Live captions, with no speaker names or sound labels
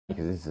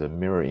because this is a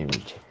mirror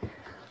image.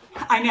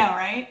 I know,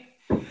 right?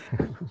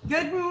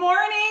 Good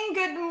morning.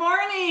 Good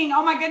morning.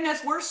 Oh my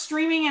goodness. We're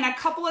streaming in a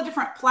couple of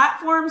different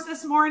platforms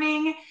this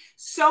morning.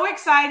 So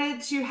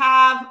excited to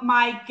have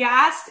my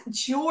guest,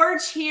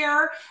 George,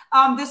 here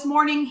this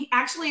morning.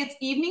 Actually, it's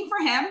evening for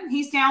him.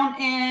 He's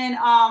down in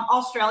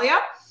Australia,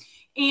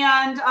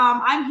 and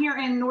I'm here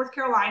in North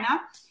Carolina.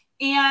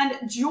 And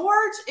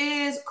George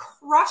is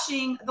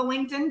crushing the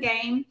LinkedIn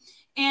game,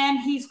 and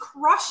he's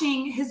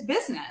crushing his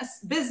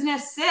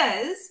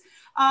businesses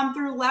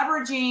through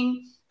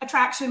leveraging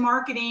attraction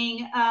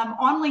marketing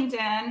on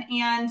LinkedIn.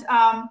 And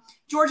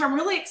George, I'm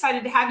really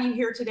excited to have you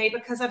here today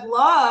because I'd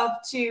love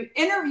to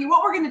interview.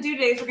 What we're going to do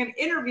today is we're going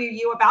to interview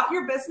you about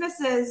your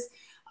businesses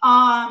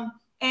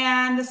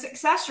and the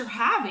success you're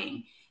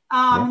having.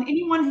 And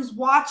anyone who's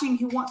watching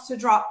who wants to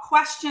drop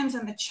questions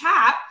in the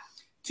chat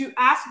to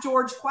ask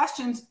George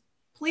questions,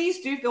 please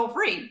do feel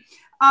free.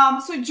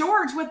 So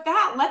George, with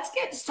that, let's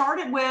get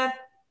started with,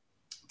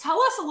 tell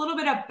us a little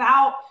bit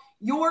about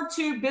your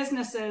two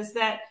businesses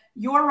that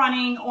you're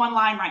running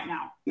online right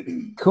now.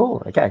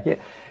 Cool. Okay. Yeah.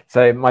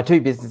 So my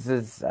two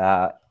businesses,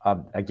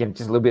 again,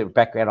 just a little bit of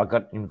background. I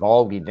got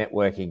involved in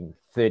networking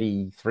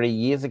 33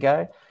 years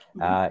ago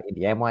in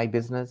the Amway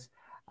business.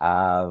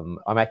 I'm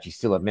actually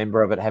still a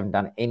member of it. I haven't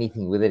done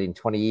anything with it in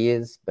 20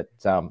 years, but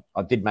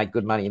I did make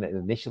good money in it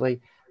initially.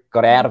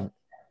 I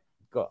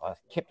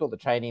kept all the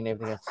training and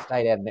everything. I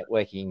stayed out of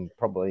networking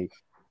probably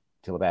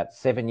till about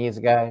 7 years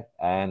ago,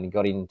 and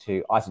got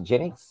into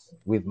Isagenix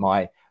with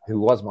who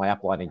was my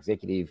upline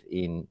executive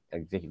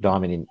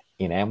diamond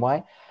in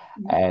Amway,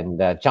 and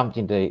jumped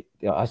into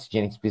the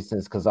Isagenix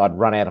business because I'd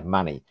run out of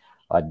money.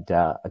 I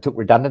took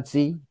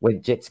redundancy,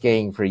 went jet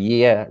skiing for a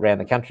year around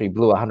the country,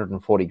 blew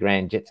 140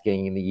 grand jet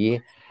skiing in the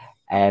year,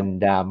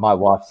 and my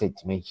wife said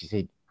to me, she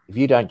said, "If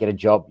you don't get a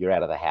job, you're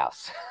out of the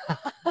house."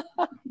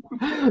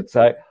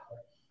 So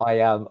I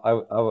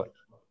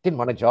didn't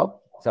want a job.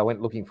 So I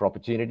went looking for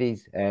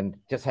opportunities and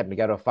just happened to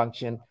go to a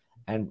function.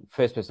 And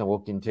first person I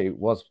walked into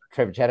was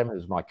Trevor Chatham, who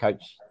was my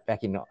coach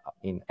back in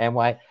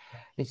Amway. And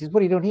he says,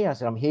 "What are you doing here?" I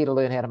said, "I'm here to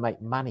learn how to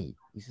make money."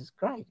 He says,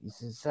 "Great." He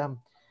says,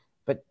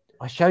 "But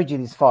I showed you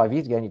this 5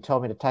 years ago and you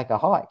told me to take a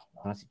hike."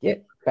 And I said, "Yeah."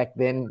 Back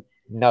then,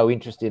 no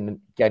interest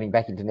in getting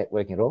back into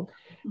networking at all.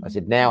 I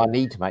said, "Now I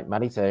need to make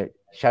money, so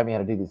show me how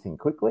to do this thing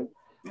quickly."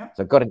 Yep.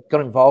 So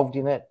got involved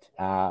in it.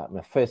 In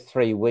the first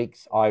 3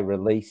 weeks, I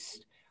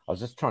was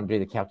just trying to do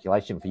the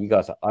calculation for you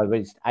guys. I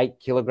released 8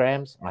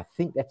 kilograms, and I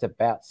think that's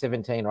about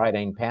 17 or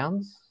 18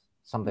 pounds,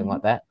 something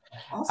like that.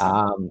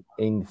 Awesome.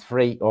 In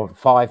 3 or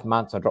 5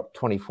 months, I dropped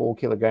 24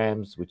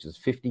 kilograms, which is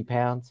 50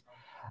 pounds.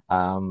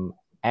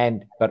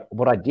 But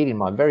what I did in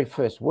my very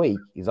first week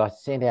is I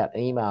sent out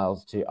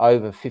emails to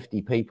over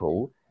 50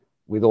 people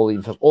with all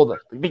the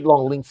big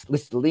long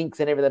list of links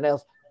and everything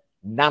else.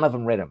 None of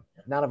them read them.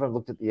 None of them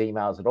looked at the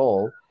emails at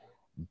all.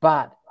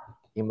 But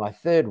in my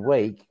third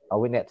week, I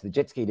went out to the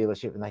jet ski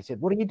dealership and they said,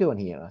 "What are you doing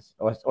here?"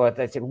 Or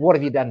they said, "What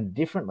have you done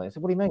differently?" I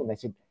said, "What do you mean?" They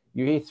said,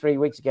 "You were here 3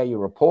 weeks ago, you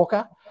were a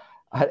porker,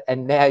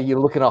 and now you're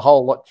looking a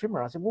whole lot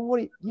trimmer." I said, "Well,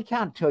 you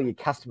can't tell your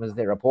customers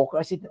they're a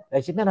porker."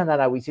 They said,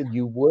 No. We said,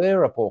 "You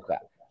were a porker.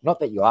 Not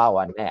that you are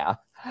one now."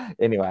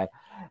 Anyway,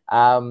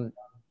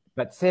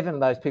 but 7 of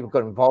those people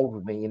got involved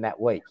with me in that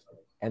week.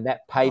 And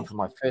that paid for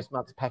my first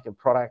month's pack of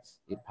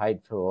products. It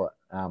paid for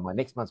my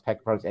next month's pack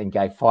of products and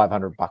gave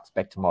 $500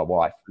 back to my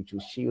wife, which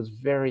she was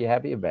very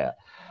happy about.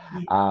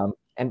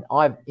 And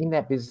I've in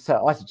that business.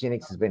 So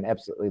Isagenix has been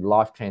absolutely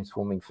life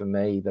transforming for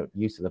me. The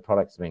use of the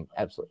products has been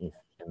absolutely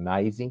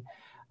amazing.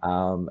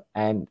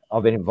 And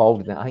I've been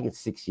involved in it. I think it's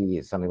 6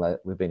 years, something like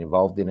that. We've been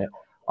involved in it.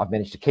 I've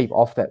managed to keep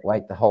off that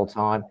weight the whole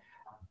time,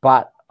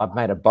 but I've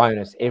made a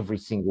bonus every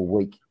single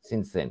week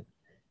since then.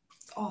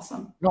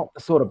 Awesome. Not the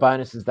sort of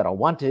bonuses that I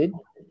wanted.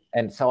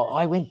 And so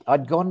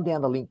I'd gone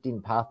down the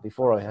LinkedIn path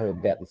before I heard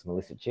about this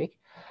Melissa chick.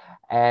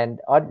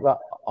 And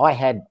I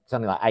had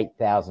something like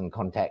 8,000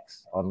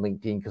 contacts on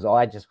LinkedIn because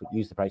I just would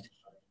use the phrase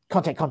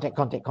contact. And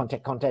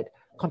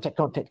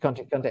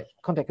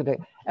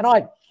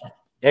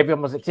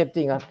everyone was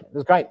accepting. It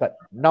was great, but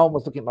no one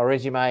was looking at my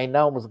resume.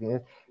 No one was looking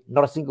at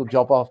not a single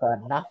job offer,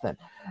 nothing.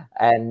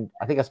 And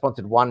I think I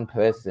sponsored one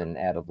person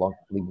out of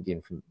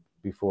LinkedIn from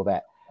before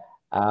that.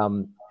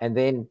 And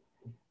then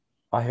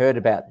I heard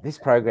about this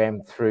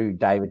program through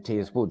David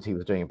T.S. Woods. He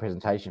was doing a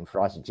presentation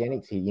for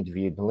Isagenix. He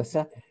interviewed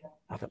Melissa.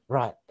 I thought,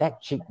 right, that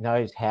chick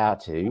knows how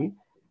to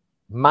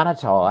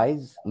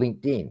monetize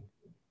LinkedIn.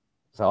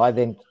 So I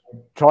then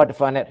tried to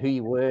find out who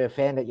you were,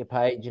 found out your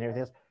page and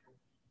everything else.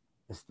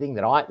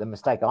 The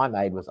mistake I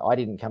made was I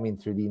didn't come in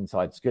through the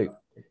inside scoop.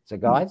 So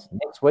guys,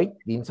 next week,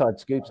 the inside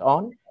scoop's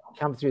on.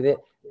 Come through there.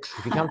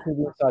 If you come through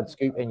the inside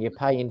scoop and you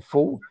pay in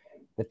full,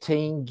 the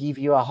team give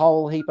you a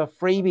whole heap of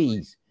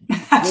freebies.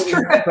 That's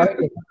true.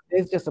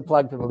 There's just a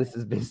plug for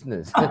Melissa's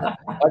business. I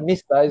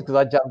missed those because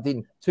I jumped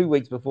in 2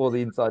 weeks before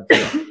the inside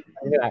scoop.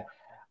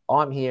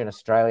 I'm here in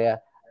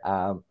Australia.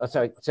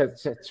 So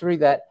through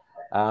that,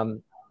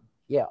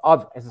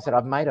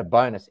 I've made a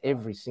bonus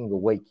every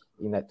single week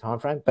in that time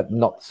frame, but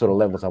not the sort of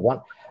levels I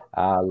want.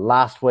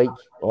 Last week,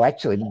 or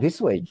actually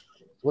this week,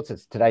 what's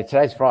this today?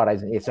 Today's Friday,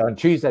 isn't it? So on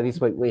Tuesday this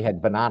week, we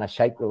had banana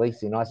shake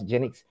release in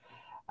Isagenix.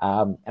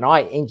 And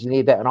I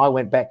engineered that, and I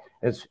went back.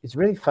 It's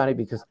really funny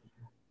because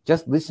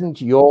just listening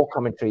to your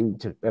commentary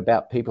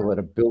about people that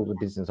have built a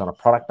business on a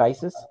product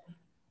basis,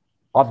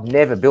 I've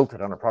never built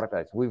it on a product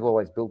basis. We've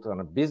always built it on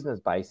a business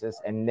basis,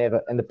 and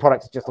the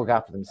products just look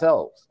after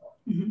themselves.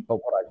 Mm-hmm. But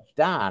what I've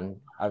done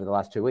over the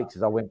last 2 weeks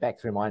is I went back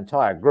through my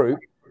entire group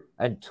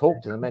and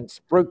talked to them and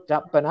spruiked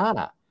up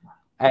banana,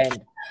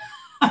 and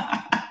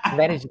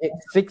managed to get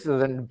 6 of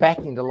them back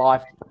into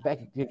life, back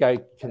to go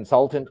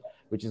consultant,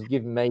 which has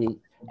given me,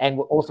 and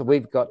also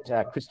we've got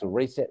Crystal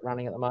Reset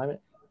running at the moment.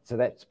 So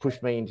that's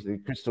pushed me into the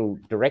Crystal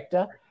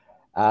Director,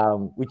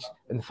 and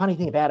the funny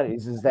thing about it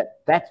is that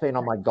that's been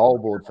on my goal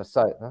board for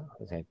so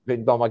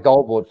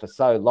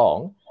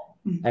long,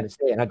 and it's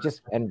there.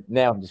 And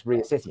now I'm just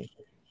reassessing.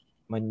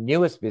 My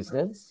newest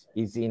business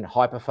is in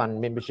Hyperfund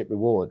membership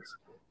rewards.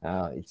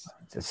 It's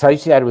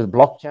associated with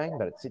blockchain,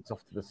 but it sits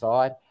off to the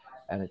side,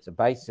 and it's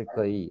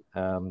basically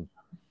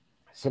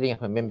setting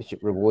up a membership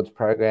rewards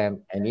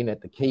program. And in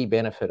it, the key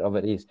benefit of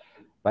it is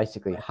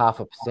basically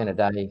 0.5% a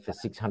day for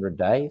 600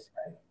 days.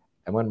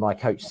 And when my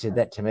coach said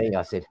that to me,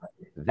 I said,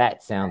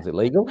 that sounds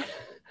illegal.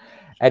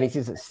 And he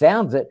says, it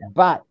sounds it,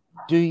 but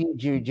do your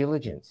due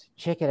diligence.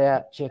 Check it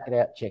out, check it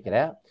out, check it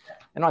out.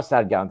 And I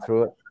started going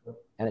through it,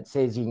 and it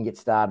says you can get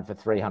started for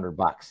 $300,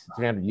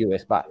 $300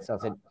 US bucks. So I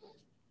said,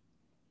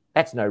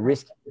 that's no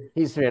risk.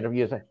 Here's $300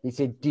 US bucks. He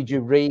said, did you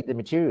read the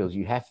materials?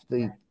 You have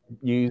to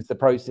use the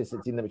process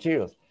that's in the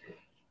materials.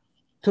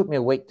 Took me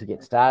a week to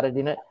get started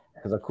in it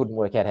because I couldn't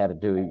work out how to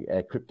do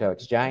a crypto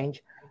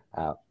exchange.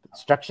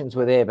 Instructions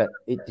were there, but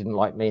it didn't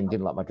like me and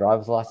didn't like my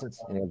driver's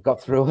license, and I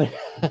got through it.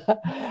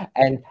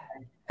 and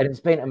it's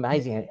been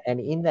amazing.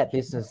 And in that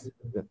business,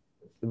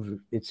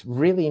 it's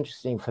really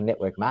interesting for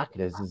network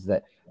marketers is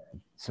that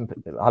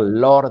a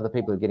lot of the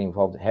people who get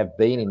involved have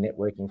been in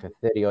networking for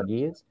 30 odd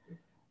years,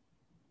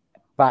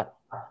 but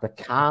the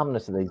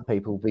calmness of these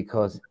people,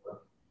 because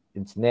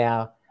it's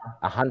now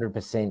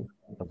 100%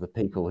 of the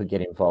people who get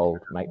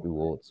involved make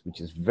rewards,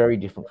 which is very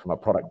different from a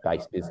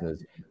product-based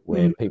business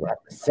where people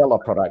have to sell a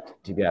product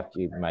to be able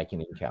to make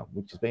an income,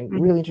 which has been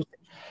really interesting.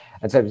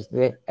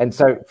 And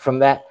so from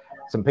that,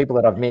 some people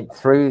that I've met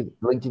through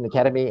LinkedIn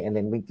Academy, and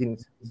then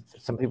LinkedIn,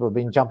 some people have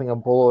been jumping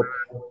on board.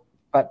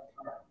 But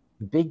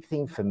the big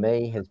thing for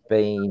me has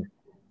been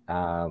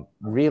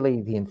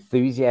really the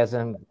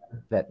enthusiasm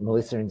that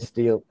Melissa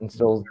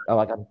installs.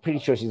 I'm pretty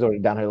sure she's already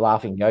done her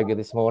laughing yoga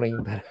this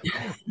morning. But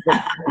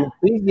the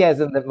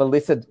enthusiasm that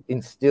Melissa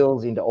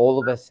instills into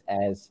all of us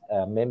as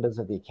members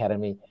of the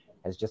Academy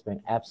has just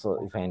been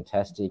absolutely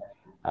fantastic.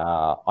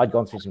 I'd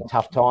gone through some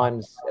tough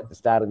times at the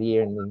start of the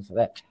year and things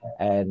like that,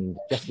 and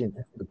just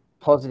the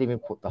positive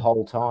input the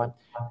whole time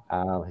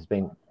has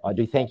been. I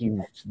do thank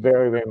you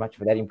very, very much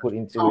for that input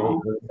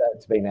into it.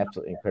 It's been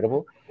absolutely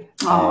incredible.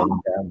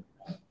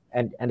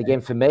 And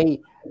again, for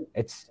me,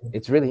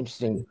 it's really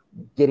interesting.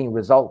 Getting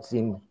results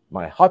in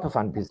my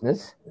Hyperfund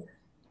business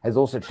has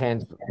also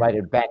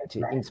translated back to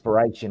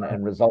inspiration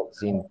and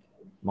results in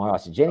my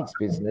Isagenix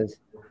business.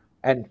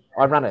 And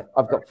I've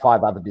got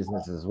 5 other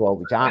businesses as well,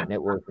 which aren't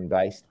networking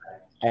based.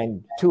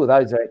 And 2 of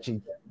those are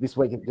actually this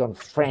week have gone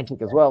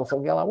frantic as well. So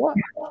we go like, what?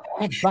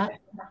 But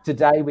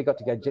today we got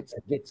to go jet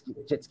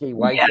ski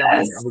wave jumping,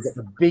 and we got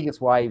the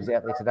biggest waves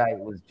out there today. It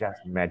was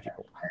just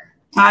magical.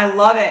 I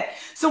love it.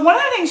 So one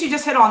of the things you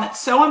just hit on that's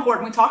so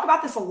important, we talk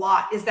about this a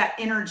lot, is that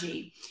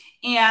energy.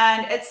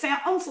 And it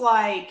sounds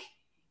like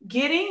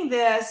getting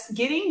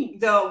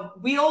the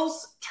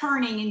wheels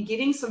turning and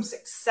getting some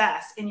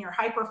success in your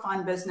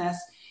Hyperfund business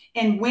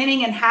and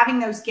winning and having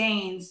those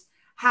gains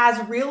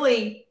has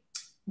really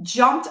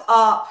jumped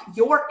up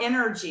your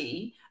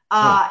energy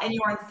and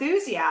your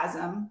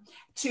enthusiasm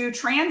to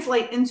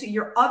translate into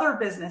your other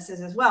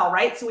businesses as well,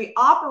 right? So we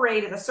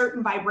operate at a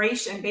certain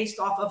vibration based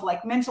off of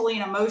like mentally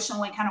and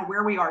emotionally kind of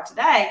where we are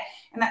today.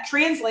 And that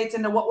translates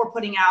into what we're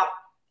putting out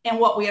and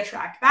what we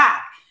attract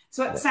back.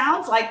 So it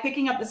sounds like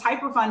picking up this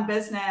Hyperfund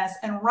business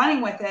and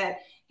running with it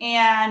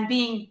and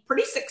being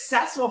pretty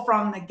successful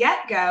from the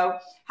get-go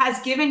has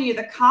given you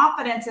the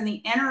confidence and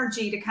the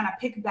energy to kind of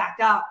pick back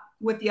up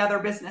with the other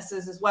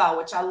businesses as well,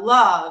 which I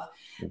love.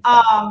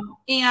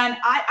 And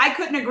I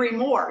couldn't agree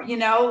more.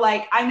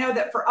 Like I know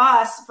that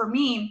for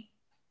me,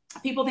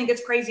 people think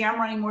it's crazy. I'm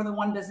running more than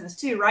one business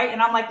too, right?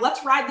 And I'm like,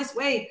 let's ride this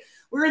wave.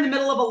 We're in the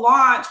middle of a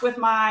launch with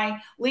my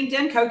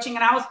LinkedIn coaching,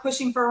 and I was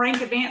pushing for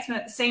rank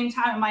advancement at the same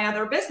time in my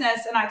other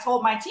business. And I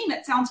told my team,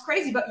 it sounds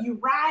crazy, but you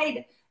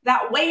ride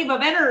that wave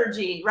of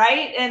energy,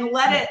 right? And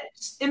let it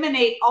just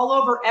emanate all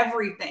over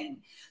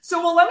everything. So,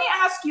 well, let me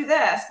ask you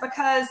this,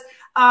 because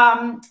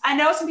I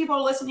know some people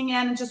are listening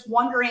in and just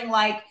wondering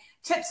like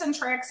tips and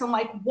tricks and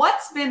like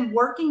what's been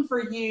working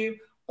for you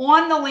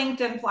on the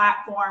LinkedIn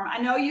platform. I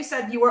know you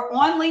said you were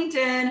on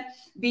LinkedIn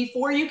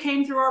before you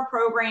came through our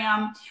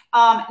program.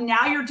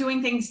 Now you're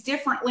doing things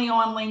differently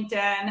on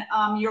LinkedIn.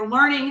 You're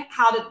learning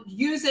how to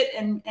use it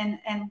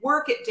and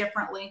work it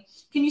differently.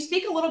 Can you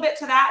speak a little bit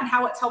to that and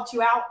how it's helped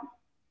you out?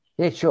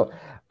 Yeah, sure.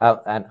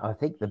 And I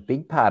think the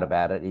big part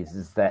about it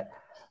is that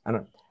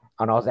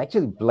And I was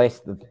actually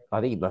blessed that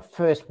I think the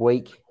first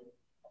week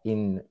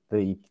in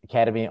the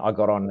academy, I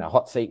got on a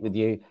hot seat with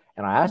you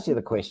and I asked you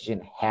the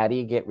question, how do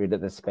you get rid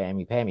of the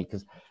spammy pammy?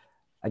 Because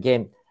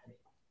again,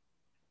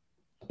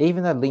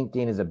 even though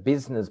LinkedIn is a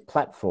business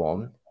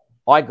platform,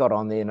 I got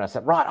on there and I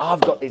said, right,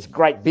 I've got this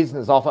great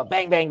business offer,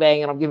 bang, bang,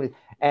 bang. And I'm giving it,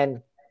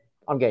 and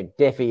I'm getting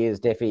deaf ears,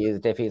 deaf ears,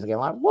 deaf ears again.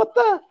 Like, what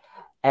the?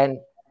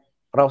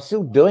 But I was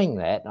still doing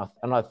that.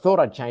 And I thought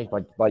I'd change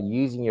by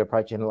using your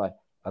approach. And like,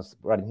 I was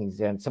writing things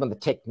down. Some of the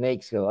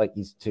techniques like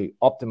is to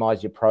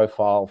optimize your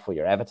profile for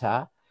your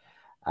avatar.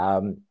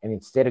 And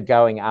instead of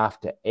going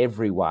after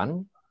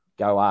everyone,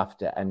 go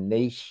after a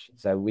niche.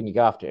 So when you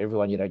go after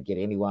everyone, you don't get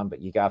anyone,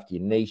 but you go after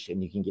your niche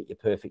and you can get your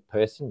perfect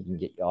person. You can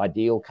get your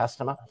ideal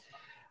customer.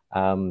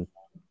 And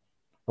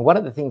one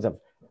of the things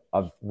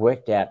I've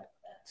worked out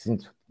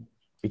since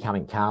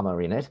becoming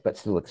calmer in it, but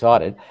still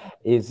excited,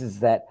 is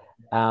that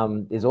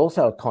there's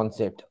also a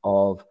concept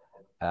of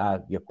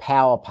your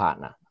power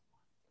partner.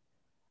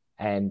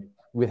 And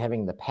with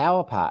having the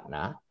power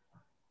partner,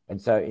 and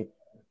so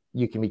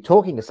you can be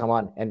talking to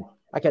someone and,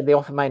 okay, the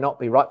offer may not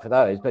be right for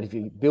those, but if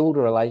you build a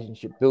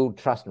relationship, build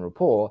trust and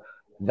rapport,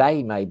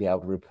 they may be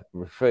able to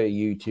refer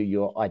you to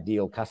your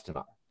ideal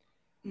customer.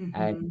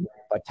 Mm-hmm. And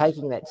by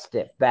taking that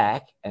step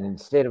back and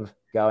instead of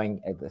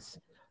going at this,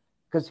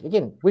 because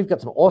again, we've got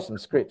some awesome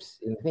scripts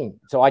in the thing.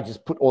 So I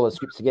just put all the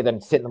scripts together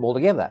and sent them all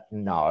together.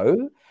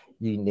 No,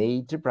 you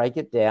need to break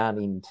it down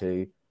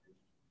into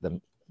the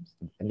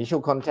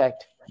initial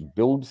contact,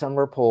 build some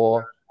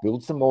rapport,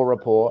 build some more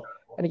rapport.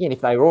 And again,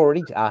 if they were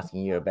already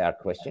asking you about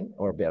a question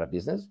or about a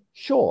business,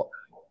 sure.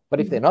 But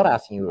if they're not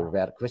asking you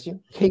about a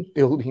question, keep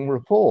building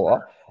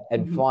rapport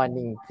and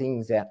finding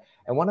things out.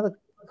 And one of the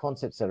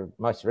concepts that I've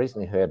most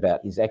recently heard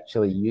about is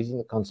actually using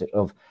the concept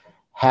of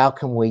how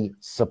can we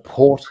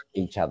support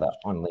each other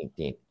on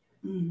LinkedIn?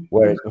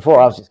 Whereas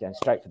before I was just going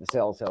straight for the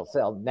sell, sell,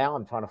 sell. Now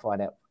I'm trying to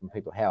find out from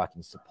people how I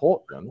can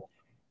support them.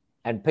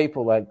 And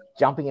people are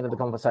jumping into the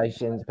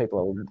conversations,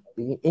 people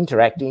are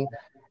interacting,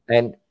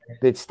 and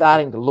they're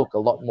starting to look a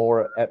lot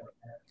more at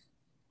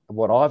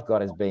what I've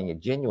got as being a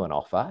genuine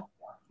offer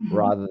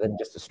rather than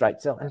just a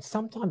straight sell. And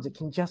sometimes it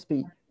can just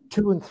be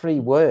 2 and 3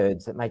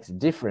 words that makes a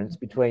difference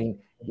between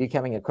you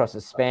coming across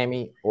as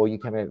spammy or you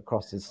coming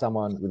across as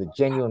someone with a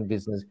genuine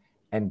business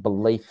and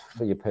belief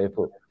for your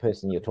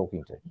person you're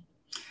talking to.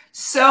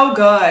 So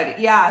good.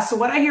 Yeah. So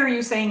what I hear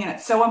you saying, and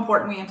it's so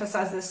important, we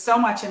emphasize this so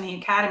much in the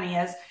academy,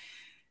 is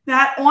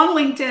that on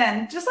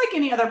LinkedIn, just like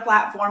any other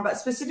platform, but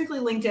specifically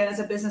LinkedIn is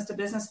a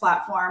business-to-business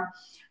platform,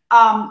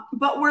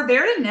 but we're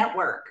there to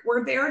network.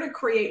 We're there to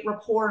create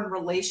rapport and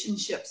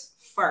relationships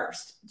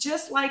first,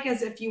 just like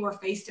as if you were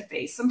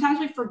face-to-face. Sometimes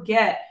we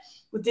forget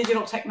with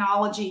digital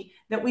technology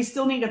that we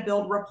still need to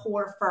build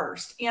rapport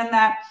first, and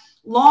that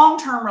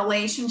long-term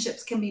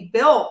relationships can be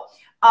built.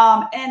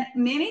 And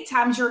many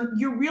times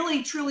you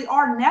really, truly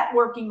are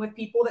networking with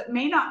people that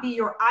may not be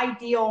your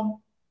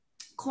ideal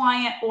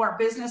client or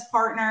business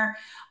partner,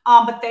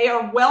 but they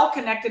are well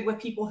connected with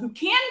people who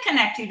can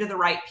connect you to the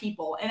right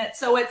people. And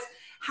it's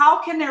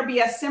how can there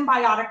be a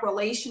symbiotic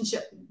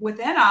relationship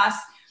within us?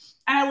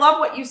 And I love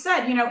what you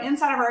said. You know,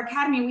 inside of our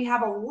academy, we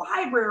have a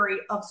library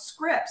of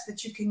scripts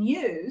that you can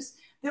use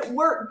that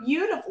work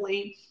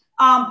beautifully.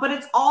 But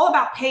it's all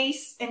about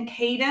pace and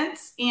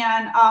cadence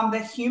and the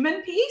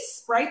human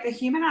piece, right? The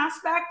human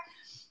aspect.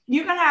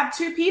 You can have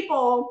 2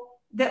 people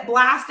that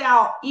blast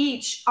out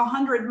each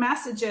 100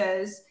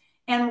 messages,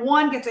 and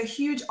one gets a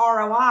huge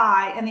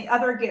ROI and the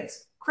other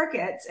gets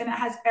crickets. And it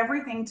has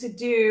everything to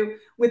do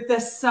with the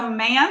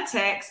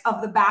semantics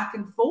of the back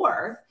and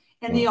forth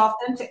and the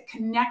authentic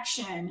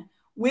connection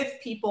with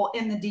people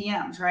in the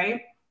DMs,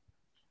 right?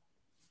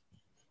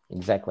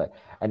 Exactly.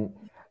 And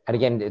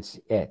again, it's,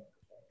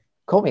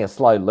 call me a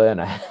slow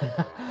learner.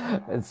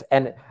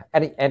 and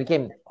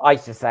again, I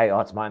used to say, oh,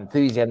 it's my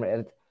enthusiasm.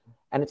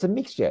 And it's a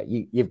mixture.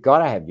 You've got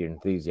to have your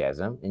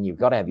enthusiasm and you've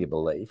got to have your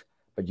belief,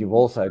 but you've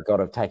also got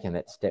to have taken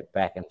that step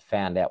back and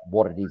found out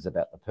what it is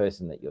about the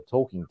person that you're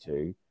talking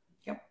to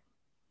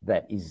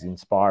that is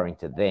inspiring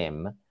to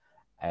them.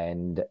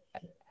 And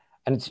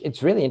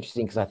it's really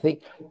interesting because I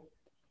think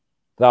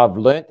though I've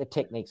learnt the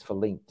techniques for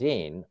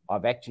LinkedIn,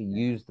 I've actually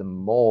used them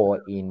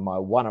more in my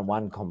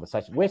one-on-one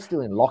conversation. We're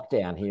still in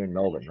lockdown here in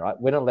Melbourne, right?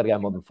 We're not allowed to go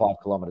more than 5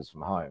 kilometres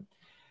from home,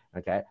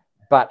 okay?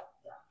 But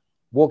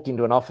walked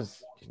into an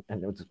office,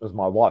 and it was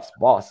my wife's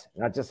boss,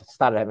 and I just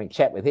started having a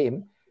chat with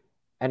him,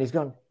 and he's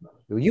gone,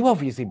 well, you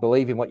obviously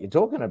believe in what you're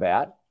talking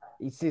about.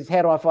 He says,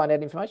 how do I find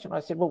out information? I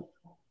said, well,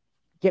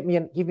 give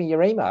me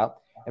your email.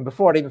 And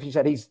before I'd even finished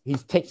that, he's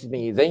texted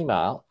me his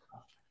email,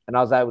 and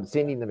I was able to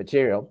send him the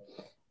material.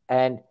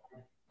 And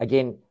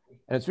again,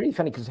 and it's really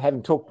funny because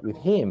having talked with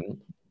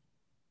him,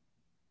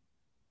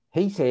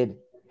 he said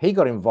he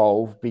got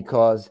involved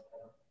because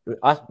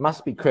I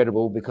must be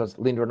credible because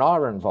Linda and I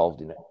were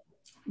involved in it.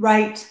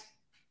 Right.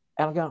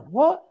 And I'm going,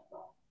 what?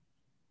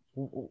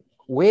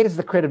 Where does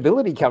the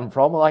credibility come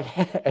from? Like,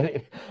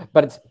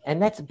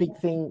 and that's a big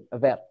thing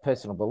about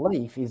personal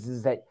belief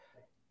is that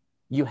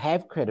you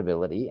have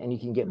credibility and you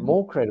can get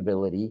more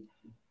credibility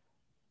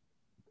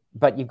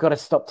but you've got to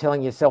stop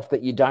telling yourself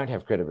that you don't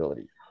have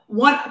credibility.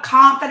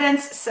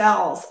 Confidence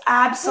sells.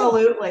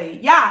 Absolutely.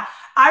 Yeah.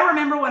 I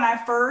remember when I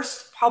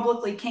first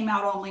publicly came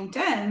out on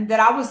LinkedIn that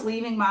I was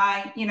leaving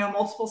my,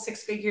 multiple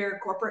six-figure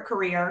corporate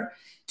career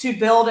to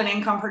build an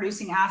income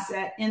producing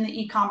asset in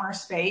the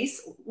e-commerce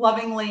space,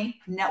 lovingly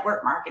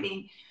network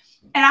marketing.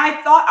 And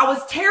I thought I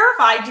was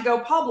terrified to go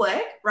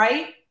public,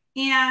 right?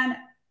 And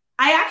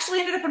I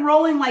actually ended up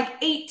enrolling like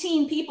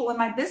 18 people in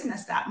my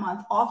business that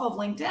month off of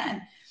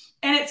LinkedIn.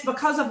 And it's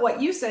because of what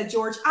you said,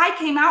 George. I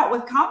came out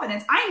with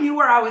confidence. I knew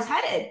where I was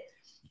headed.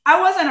 I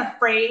wasn't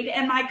afraid.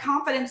 And my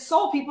confidence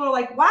sold. People are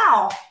like,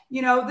 wow,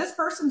 this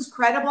person's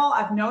credible.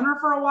 I've known her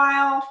for a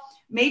while.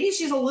 Maybe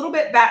she's a little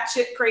bit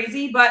batshit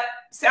crazy, but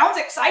sounds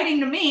exciting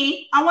to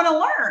me. I want to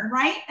learn,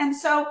 right? And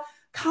so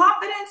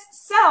confidence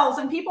sells,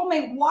 and people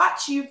may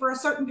watch you for a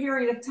certain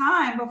period of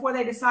time before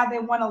they decide they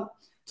want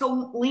to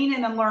lean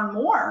in and learn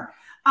more.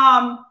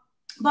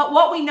 But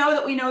what we know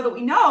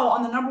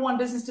on the number one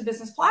business to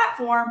business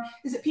platform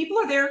is that people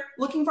are there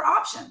looking for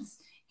options.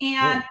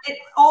 And it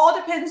all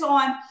depends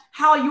on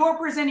how you're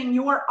presenting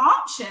your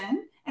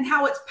option and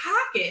how it's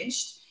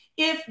packaged,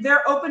 if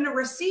they're open to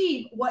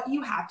receive what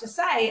you have to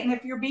say. And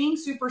if you're being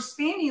super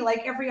spammy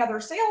like every other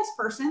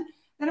salesperson,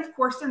 then of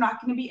course they're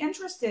not going to be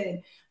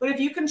interested. But if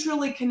you can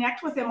truly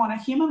connect with them on a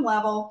human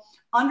level,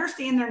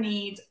 understand their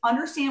needs,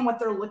 understand what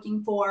they're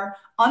looking for,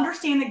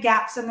 understand the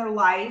gaps in their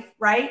life,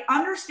 right?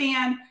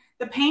 Understand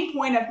the pain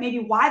point of maybe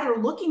why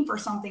they're looking for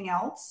something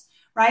else,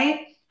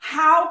 right?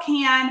 How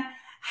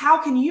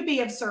can you be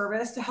of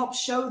service to help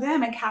show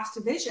them and cast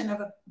a vision of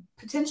a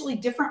potentially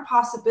different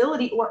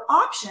possibility or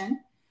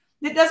option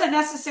that doesn't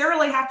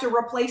necessarily have to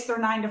replace their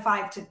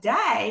 9-to-5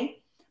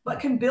 today, but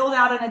can build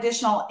out an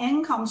additional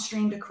income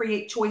stream to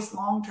create choice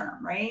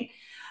long-term, right?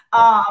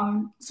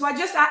 So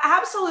I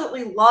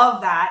absolutely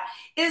love that.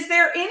 Is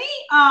there any,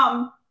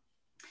 can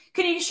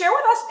you share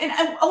with us,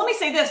 and let me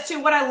say this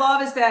too, what I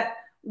love is that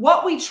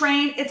what we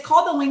train, it's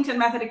called the LinkedIn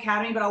Method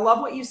Academy, but I love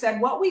what you said.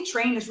 What we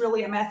train is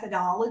really a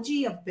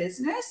methodology of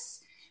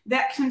business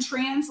that can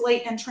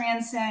translate and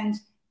transcend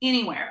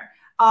anywhere.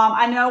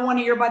 I know one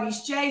of your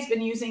buddies, Jay's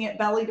been using it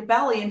belly to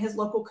belly in his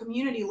local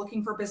community,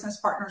 looking for business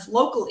partners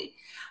locally.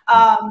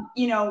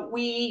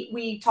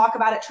 We talk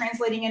about it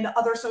translating into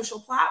other social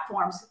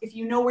platforms, if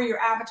you know where your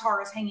avatar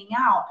is hanging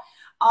out.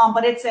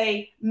 But it's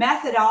a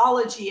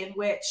methodology in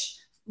which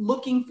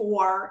looking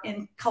for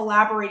and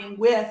collaborating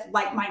with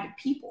like-minded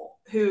people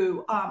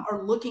who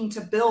are looking to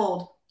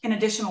build an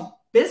additional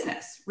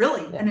business,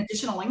 really an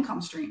additional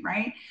income stream,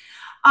 right?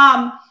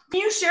 Can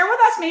you share with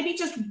us maybe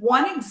just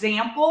one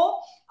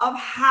example of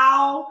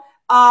how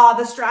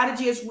the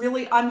strategy has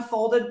really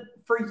unfolded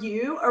for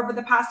you over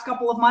the past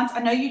couple of months? I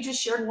know you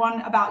just shared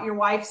one about your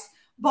wife's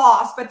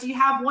boss, but do you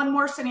have one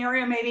more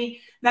scenario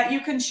maybe that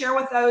you can share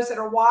with those that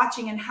are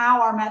watching, and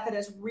how our method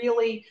has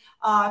really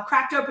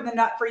cracked open the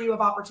nut for you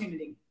of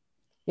opportunity?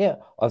 Yeah,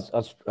 I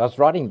was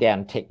writing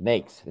down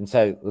techniques, and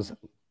so it was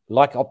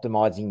like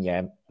optimize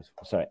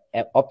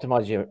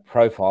your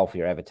profile for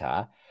your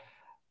avatar,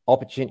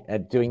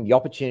 doing the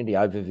opportunity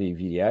overview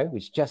video,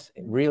 which just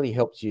really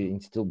helps you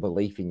instill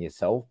belief in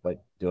yourself by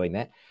doing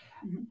that.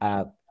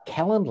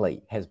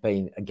 Calendly has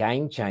been a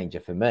game changer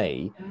for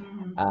me,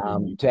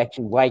 to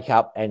actually wake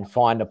up and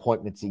find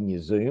appointments in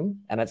your Zoom,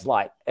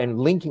 and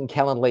linking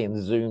Calendly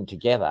and Zoom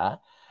together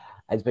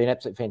has been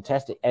absolutely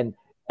fantastic. And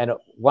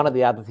one of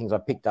the other things I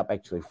picked up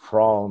actually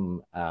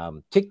from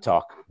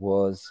TikTok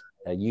was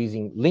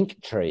using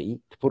Linktree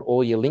to put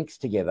all your links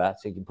together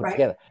so you can put it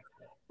together.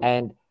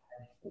 And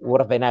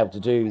what I've been able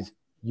to do is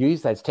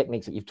use those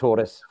techniques that you've taught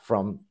us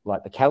from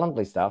like the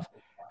Calendly stuff.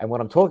 And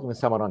when I'm talking with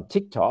someone on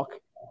TikTok,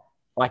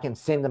 I can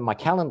send them my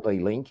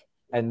Calendly link,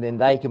 and then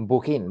they can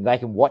book in. They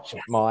can watch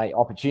my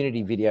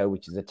opportunity video,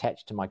 which is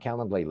attached to my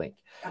Calendly link.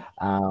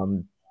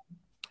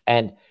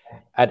 And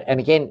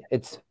again,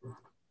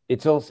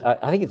 it's also,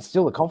 I think it's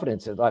still the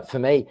confidence. Like for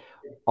me,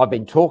 I've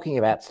been talking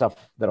about stuff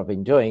that I've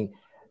been doing.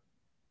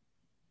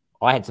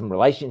 I had some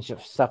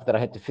relationship stuff that I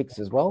had to fix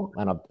as well,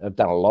 and I've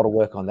done a lot of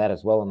work on that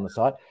as well on the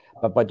side.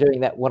 But by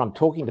doing that, when I'm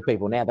talking to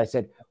people now, they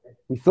said,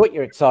 we thought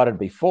you're excited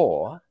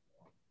before,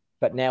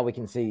 but now we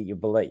can see your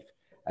belief.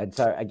 And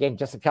so again,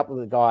 just a couple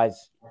of the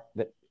guys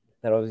that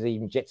I was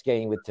even jet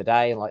skiing with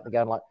today, and like they're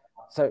going like,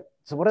 so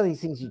what are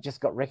these things you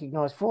just got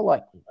recognized for?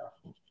 Like,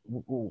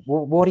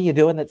 what are you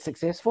doing that's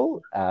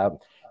successful?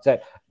 So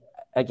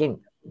again,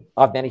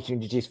 I've managed to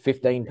introduce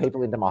 15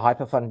 people into my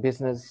Hyperfund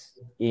business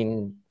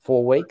in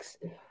 4 weeks.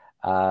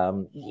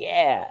 And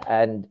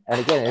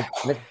again,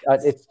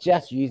 it's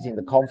just using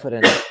the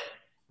confidence.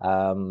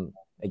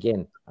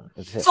 Again,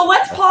 so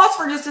let's pause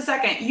for just a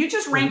second. You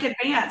just rank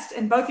advanced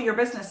in both of your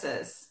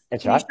businesses.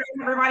 That's Can right. you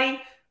show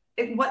everybody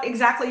what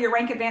exactly your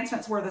rank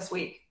advancements were this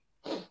week?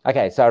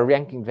 Okay, so I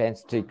ranked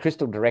advanced to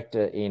Crystal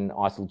Director in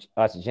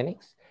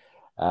Isogenics,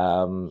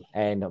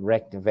 and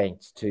ranked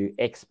advanced to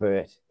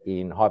Expert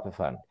in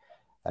Hyperfund.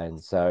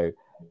 And so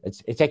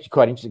it's actually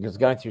quite interesting, because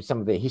going through some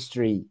of the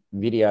history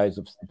videos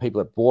of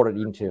people that brought it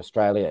into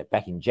Australia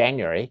back in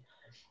January,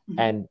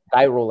 And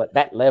they were all at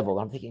that level.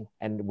 I'm thinking,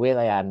 and where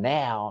they are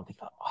now, I'm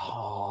thinking,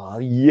 oh,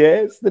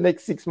 yes, the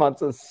next 6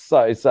 months are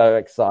so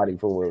exciting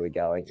for where we're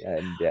going.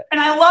 And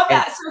I love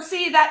that. So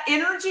see, that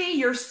energy,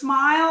 your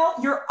smile,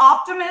 your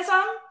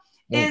optimism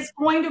is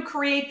going to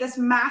create this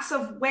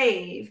massive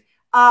wave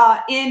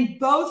in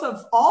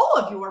all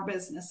of your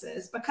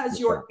businesses, because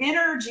your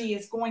energy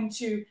is going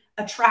to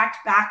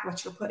attract back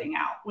what you're putting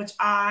out, which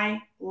I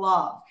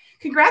love.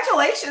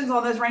 Congratulations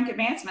on those rank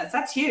advancements.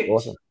 That's huge.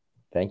 Awesome.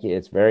 Thank you.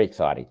 It's very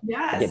exciting.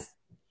 Yes. Again.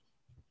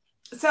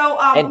 So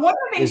one of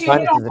the things you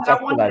hit on that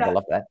I wanted to, I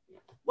love that.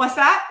 What's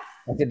that?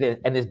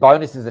 And there's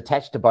bonuses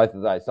attached to both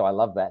of those. So I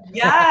love that.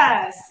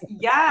 Yes.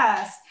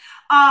 Yes.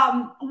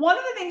 One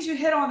of the things you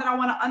hit on that I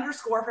want to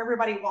underscore for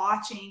everybody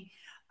watching,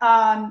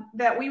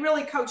 that we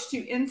really coach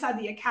to inside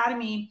the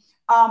academy,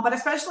 but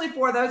especially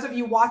for those of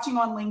you watching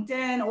on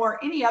LinkedIn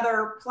or any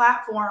other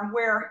platform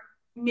where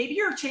maybe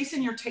you're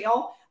chasing your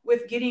tail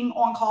with getting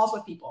on calls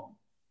with people.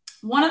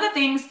 One of the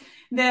things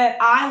that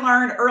I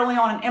learned early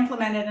on and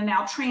implemented and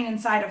now train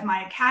inside of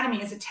my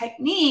academy is a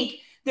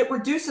technique that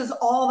reduces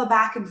all the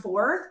back and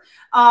forth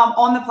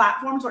on the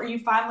platforms where you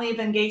finally have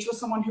engaged with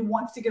someone who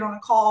wants to get on a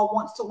call,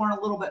 wants to learn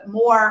a little bit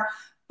more.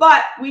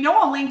 But we know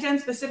on LinkedIn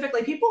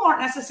specifically, people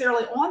aren't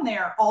necessarily on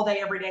there all day,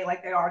 every day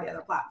like they are the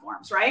other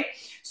platforms, right?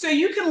 So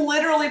you can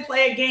literally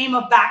play a game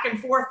of back and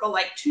forth for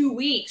like 2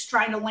 weeks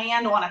trying to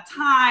land on a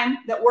time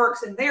that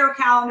works in their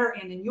calendar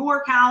and in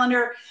your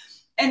calendar.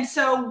 And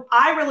so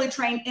I really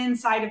train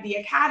inside of the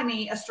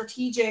academy a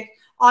strategic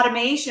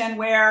automation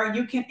where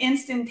you can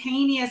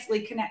instantaneously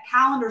connect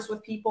calendars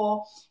with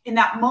people in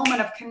that moment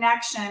of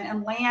connection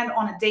and land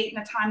on a date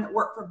and a time that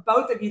work for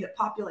both of you, that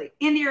populate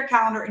into your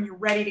calendar and you're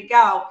ready to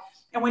go.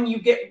 And when you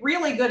get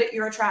really good at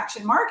your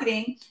attraction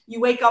marketing,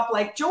 you wake up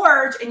like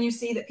George and you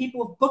see that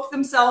people have booked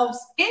themselves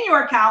in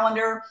your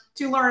calendar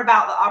to learn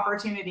about the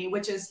opportunity,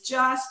 which is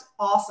just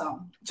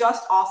awesome.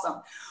 Just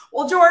awesome.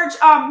 Well, George,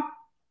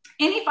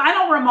 any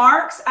final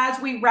remarks as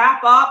we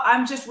wrap up?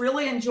 I'm just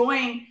really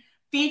enjoying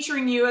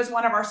featuring you as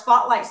one of our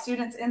spotlight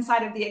students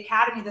inside of the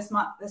academy this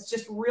month. That's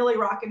just really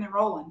rocking and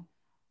rolling.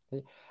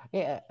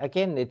 Yeah,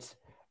 again, it's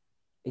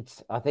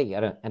I think,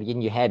 and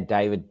again, you had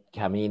David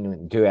come in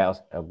and do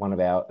one of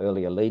our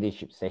earlier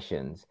leadership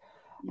sessions,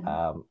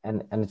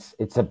 and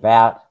it's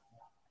about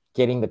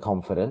getting the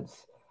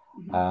confidence,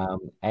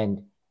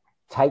 and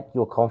take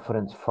your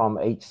confidence from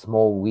each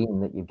small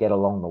win that you get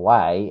along the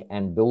way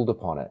and build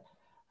upon it.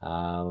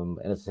 And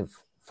it's,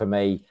 for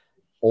me,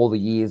 all the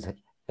years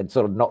had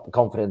sort of knocked the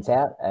confidence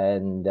out,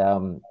 and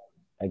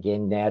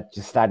again, now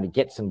just starting to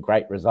get some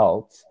great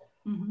results.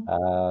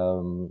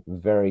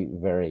 Very,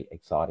 very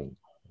exciting.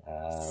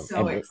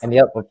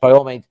 And by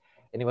all means,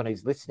 anyone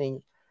who's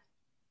listening,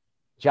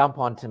 jump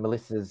onto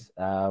Melissa's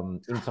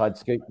Inside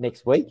Scoop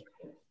next week,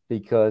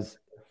 because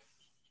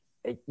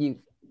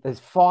there's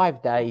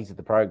 5 days of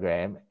the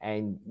program,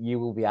 and you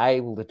will be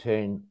able to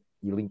turn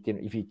your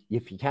LinkedIn.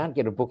 If you can't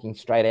get a booking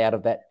straight out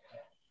of that,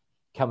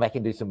 come back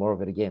and do some more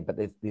of it again. But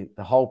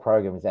the whole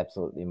program is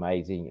absolutely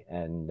amazing,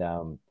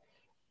 and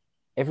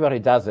everyone who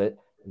does it,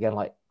 again,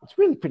 like, it's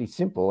really pretty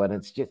simple, and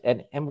it's just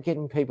and we're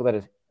getting people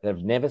that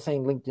have never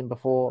seen LinkedIn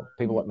before,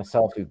 people like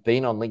myself who've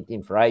been on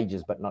LinkedIn for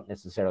ages but not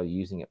necessarily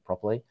using it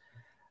properly.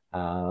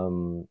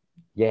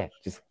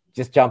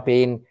 Just jump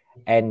in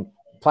and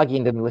plug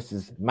into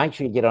Melissa's. Make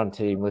sure you get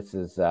onto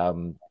Melissa's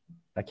what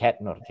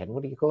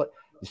do you call it?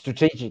 The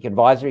strategic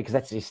advisory, because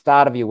that's the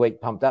start of your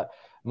week pumped up.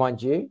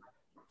 Mind you,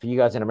 for you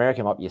guys in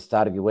America, it might be a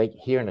start of your week.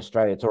 Here in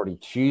Australia, it's already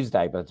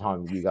Tuesday by the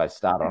time you guys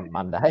start on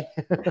Monday.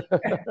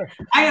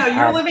 I know,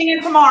 you're living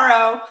in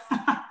tomorrow.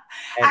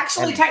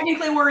 Actually,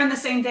 technically, we're in the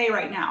same day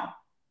right now.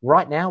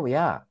 Right now, we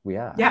are.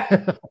 Yeah.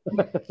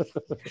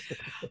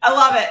 I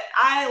love it.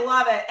 I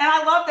love it. And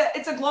I love that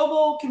it's a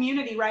global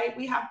community, right?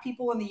 We have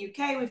people in the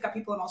UK. We've got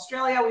people in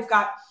Australia. We've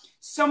got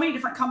so many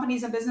different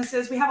companies and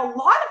businesses. We have a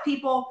lot of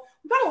people.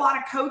 We've got a lot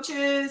of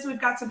coaches. We've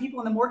got some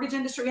people in the mortgage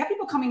industry. We have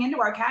people coming into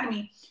our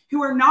academy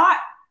who are not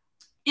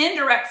in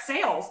direct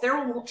sales.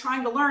 They're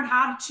trying to learn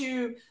how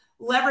to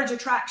leverage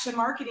attraction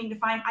marketing to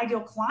find ideal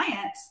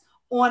clients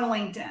on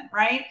LinkedIn,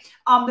 right?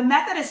 The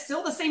method is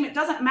still the same. It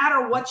doesn't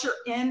matter what your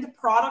end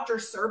product or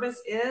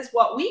service is.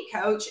 What we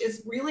coach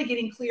is really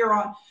getting clear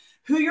on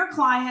who your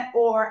client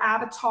or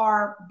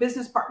avatar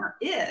business partner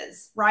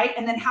is, right?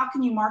 And then how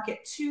can you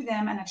market to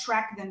them and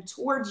attract them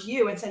towards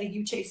you instead of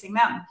you chasing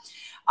them?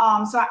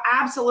 So I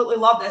absolutely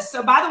love this.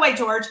 So by the way,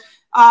 George,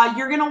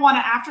 you're going to want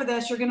to, after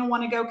this, you're going to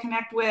want to go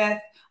connect with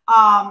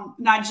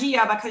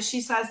Najia, because she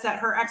says that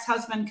her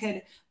ex-husband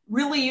could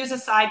really use a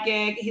side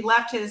gig. He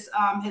left his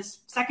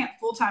second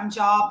full-time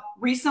job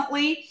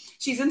recently.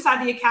 She's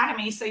inside the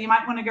academy, so you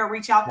might want to go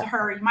reach out to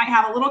her. You might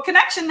have a little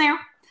connection there.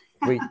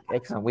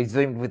 Excellent. We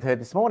Zoomed with her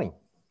this morning.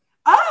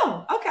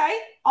 Oh, okay.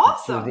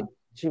 Awesome.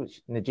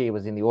 Najia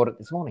was in the audit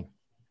this morning.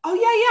 Oh,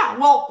 yeah.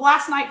 Well,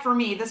 last night for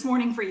me, this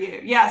morning for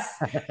you. Yes.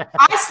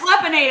 I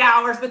slept in 8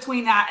 hours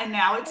between that and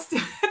now. It's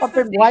I've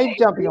been wave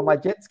jumping on my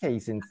jet ski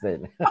since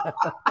then.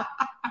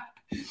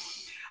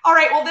 All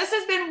right. Well, this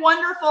has been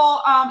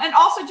wonderful. And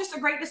also just a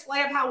great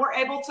display of how we're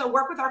able to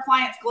work with our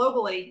clients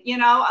globally. You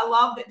know, I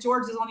love that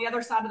George is on the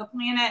other side of the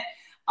planet.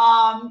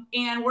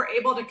 And we're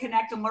able to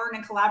connect and learn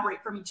and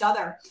collaborate from each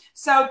other.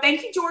 So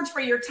thank you, George,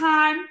 for your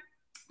time.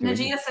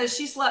 Najia says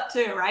she slept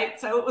too, right?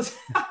 So it was,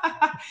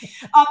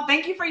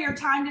 thank you for your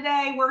time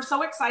today. We're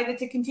so excited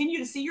to continue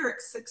to see your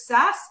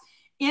success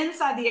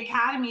inside the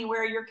Academy,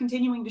 where you're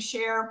continuing to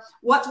share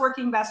what's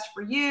working best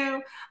for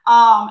you.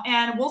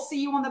 And we'll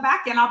see you on the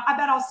back end. I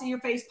bet I'll see your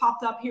face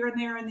popped up here and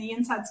there in the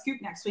Inside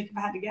Scoop next week, if I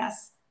had to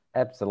guess.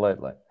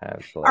 Absolutely.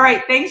 Absolutely. All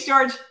right. Thanks,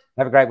 George.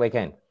 Have a great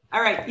weekend.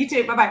 All right. You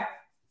too. Bye-bye.